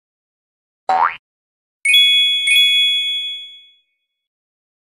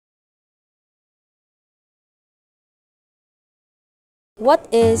What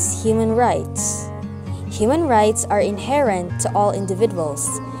is human rights? Human rights are inherent to all individuals,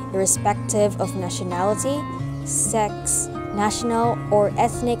 irrespective of nationality, sex, national or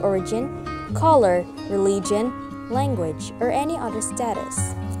ethnic origin, color, religion, language, or any other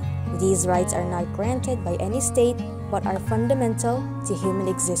status. These rights are not granted by any state but are fundamental to human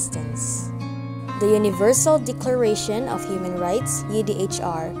existence. The Universal Declaration of Human Rights,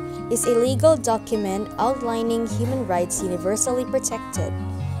 UDHR, is a legal document outlining human rights universally protected.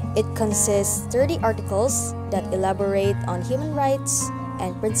 It consists 30 articles that elaborate on human rights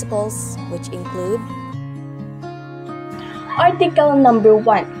and principles, which include Article number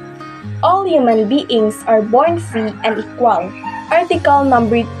 1. All human beings are born free and equal. Article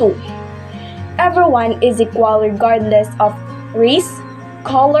number 2. Everyone is equal regardless of race,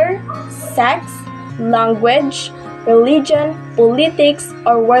 color, sex, language, religion, politics,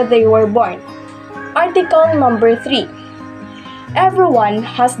 or where they were born. Article number 3. Everyone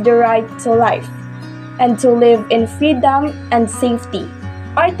has the right to life and to live in freedom and safety.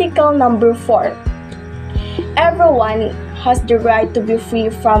 Article number 4. Everyone has the right to be free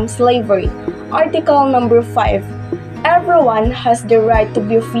from slavery. Article number 5. Everyone has the right to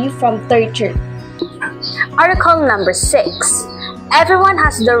be free from torture. Article number 6. Everyone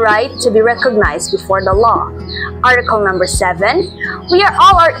has the right to be recognized before the law. Article number 7. We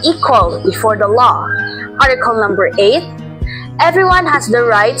all are equal before the law. Article number 8. Everyone has the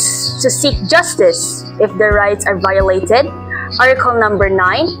rights to seek justice if their rights are violated. Article number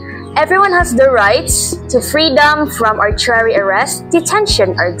 9. Everyone has the rights to freedom from arbitrary arrest,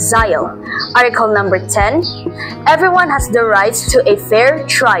 detention, or exile. Article number 10. Everyone has the rights to a fair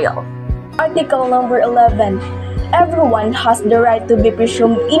trial. Article number 11. Everyone has the right to be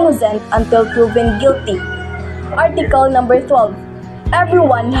presumed innocent until proven guilty. Article number 12.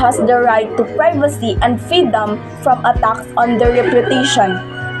 Everyone has the right to privacy and freedom from attacks on their reputation.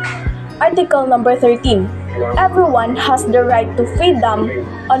 Article number 13. Everyone has the right to freedom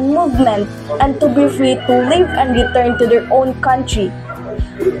on movement and to be free to live and return to their own country.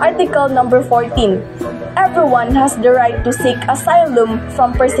 Article number 14. Everyone has the right to seek asylum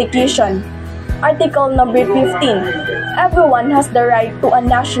from persecution. Article number 15. Everyone has the right to a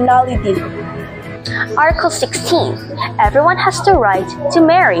nationality. Article 16. Everyone has the right to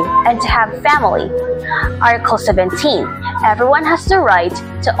marry and to have family. Article 17. Everyone has the right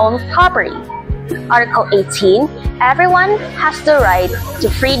to own property. Article 18. Everyone has the right to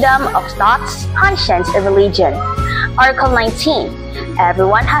freedom of thoughts, conscience, and religion. Article 19.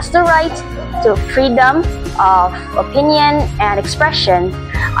 Everyone has the right to freedom of opinion and expression.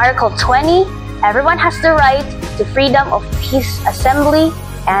 Article 20. Everyone has the right to freedom of peace, assembly,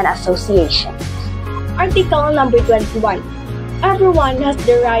 and association. Article number 21. Everyone has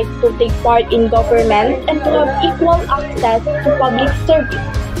the right to take part in government and to have equal access to public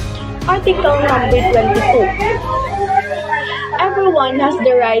service. Article number 22. Everyone has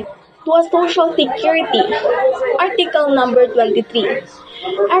the right to a social security. Article number 23.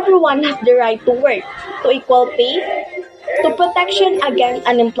 Everyone has the right to work, to equal pay, to protection against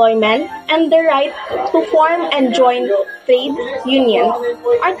unemployment, and the right to form and join trade unions.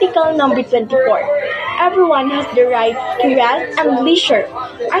 Article number 24. Everyone has the right to rest and leisure.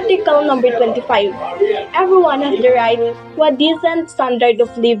 Article number 25. Everyone has the right to a decent standard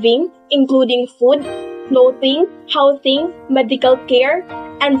of living, including food, clothing, housing, medical care,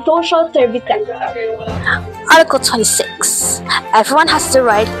 and social services. Article 26. Everyone has the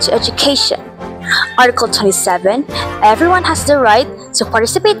right to education. Article 27. Everyone has the right to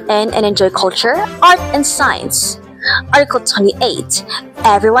participate in and enjoy culture, art, and science. Article 28.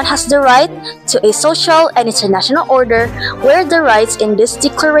 Everyone has the right to a social and international order where the rights in this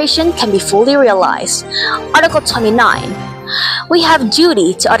declaration can be fully realized. Article 29. We have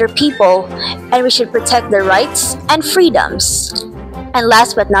duty to other people and we should protect their rights and freedoms. And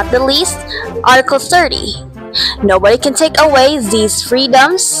last but not the least, Article 30. Nobody can take away these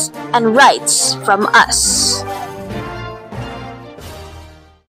freedoms and rights from us.